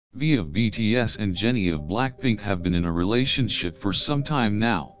V of BTS and Jennie of BLACKPINK have been in a relationship for some time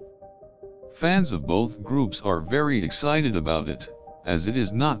now. Fans of both groups are very excited about it, as it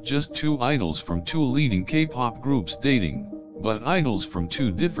is not just two idols from two leading K-pop groups dating, but idols from two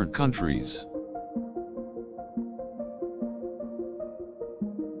different countries.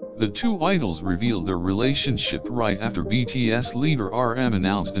 The two idols revealed their relationship right after BTS leader RM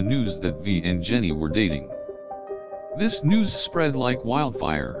announced the news that V and Jennie were dating. This news spread like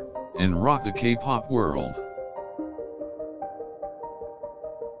wildfire, and rocked the K-pop world.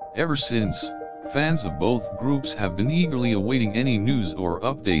 Ever since, fans of both groups have been eagerly awaiting any news or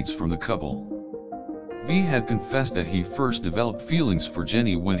updates from the couple. V had confessed that he first developed feelings for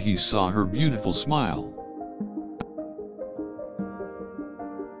Jennie when he saw her beautiful smile.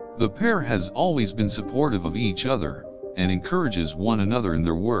 The pair has always been supportive of each other, and encourages one another in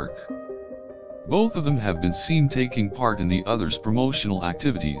their work. Both of them have been seen taking part in the other's promotional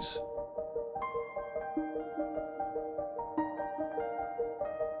activities.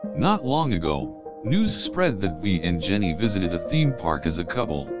 Not long ago, news spread that V and Jennie visited a theme park as a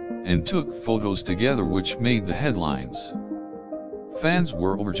couple, and took photos together, which made the headlines. Fans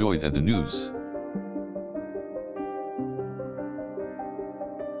were overjoyed at the news.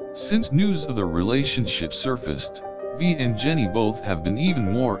 Since news of their relationship surfaced, V and Jennie both have been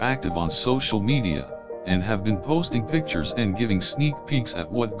even more active on social media, and have been posting pictures and giving sneak peeks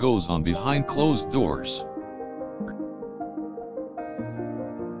at what goes on behind closed doors.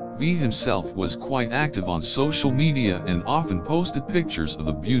 V himself was quite active on social media and often posted pictures of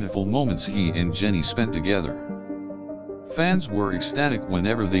the beautiful moments he and Jennie spent together. Fans were ecstatic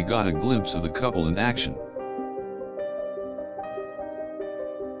whenever they got a glimpse of the couple in action.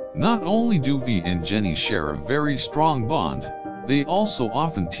 Not only do V and Jennie share a very strong bond, they also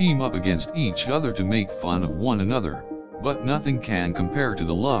often team up against each other to make fun of one another, but nothing can compare to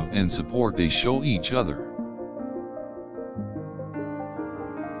the love and support they show each other.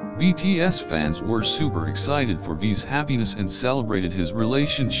 BTS fans were super excited for V's happiness and celebrated his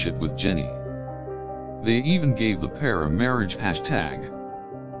relationship with Jennie. They even gave the pair a marriage hashtag.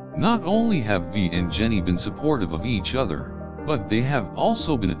 Not only have V and Jennie been supportive of each other, but they have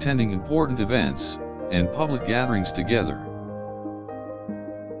also been attending important events and public gatherings together.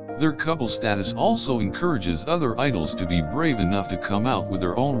 Their couple status also encourages other idols to be brave enough to come out with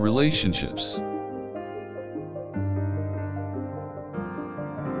their own relationships.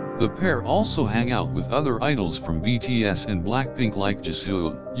 The pair also hang out with other idols from BTS and BLACKPINK like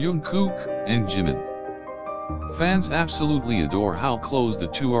Jisoo, Jungkook, and Jimin. Fans absolutely adore how close the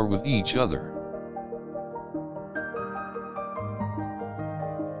two are with each other.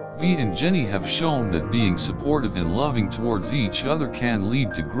 V and Jennie have shown that being supportive and loving towards each other can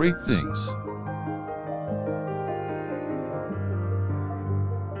lead to great things.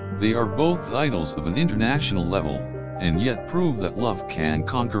 They are both idols of an international level, and yet prove that love can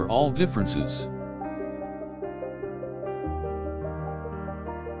conquer all differences.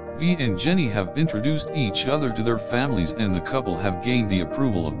 V and Jennie have introduced each other to their families, and the couple have gained the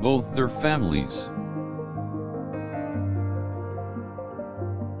approval of both their families.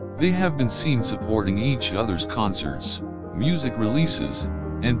 They have been seen supporting each other's concerts, music releases,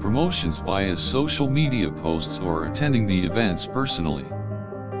 and promotions via social media posts or attending the events personally.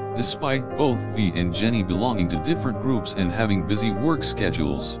 Despite both V and Jennie belonging to different groups and having busy work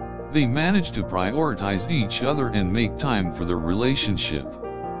schedules, they manage to prioritize each other and make time for their relationship.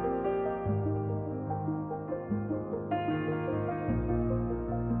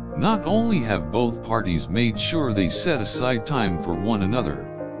 Not only have both parties made sure they set aside time for one another,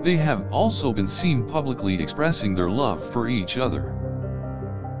 they have also been seen publicly expressing their love for each other.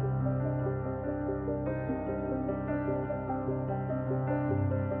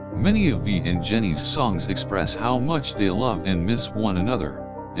 Many of V and Jennie's songs express how much they love and miss one another,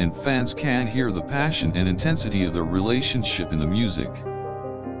 and fans can hear the passion and intensity of their relationship in the music.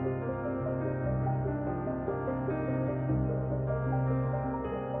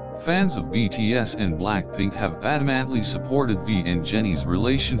 Fans of BTS and BLACKPINK have adamantly supported V and Jennie's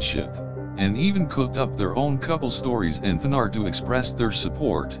relationship, and even cooked up their own couple stories and fan art to express their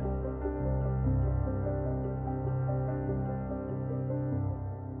support.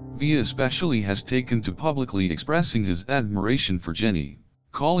 V especially has taken to publicly expressing his admiration for Jennie,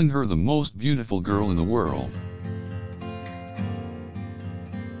 calling her the most beautiful girl in the world.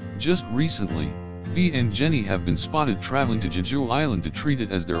 Just recently, V and Jennie have been spotted traveling to Jeju Island to treat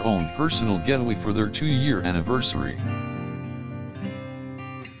it as their own personal getaway for their 2-year anniversary.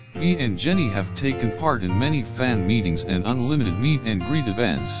 V and Jennie have taken part in many fan meetings and unlimited meet and greet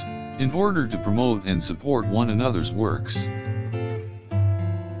events, in order to promote and support one another's works.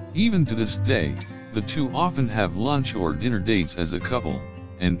 Even to this day, the two often have lunch or dinner dates as a couple,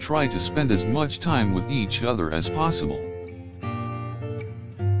 and try to spend as much time with each other as possible.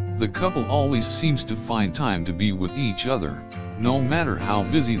 The couple always seems to find time to be with each other, no matter how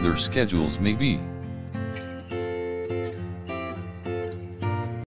busy their schedules may be.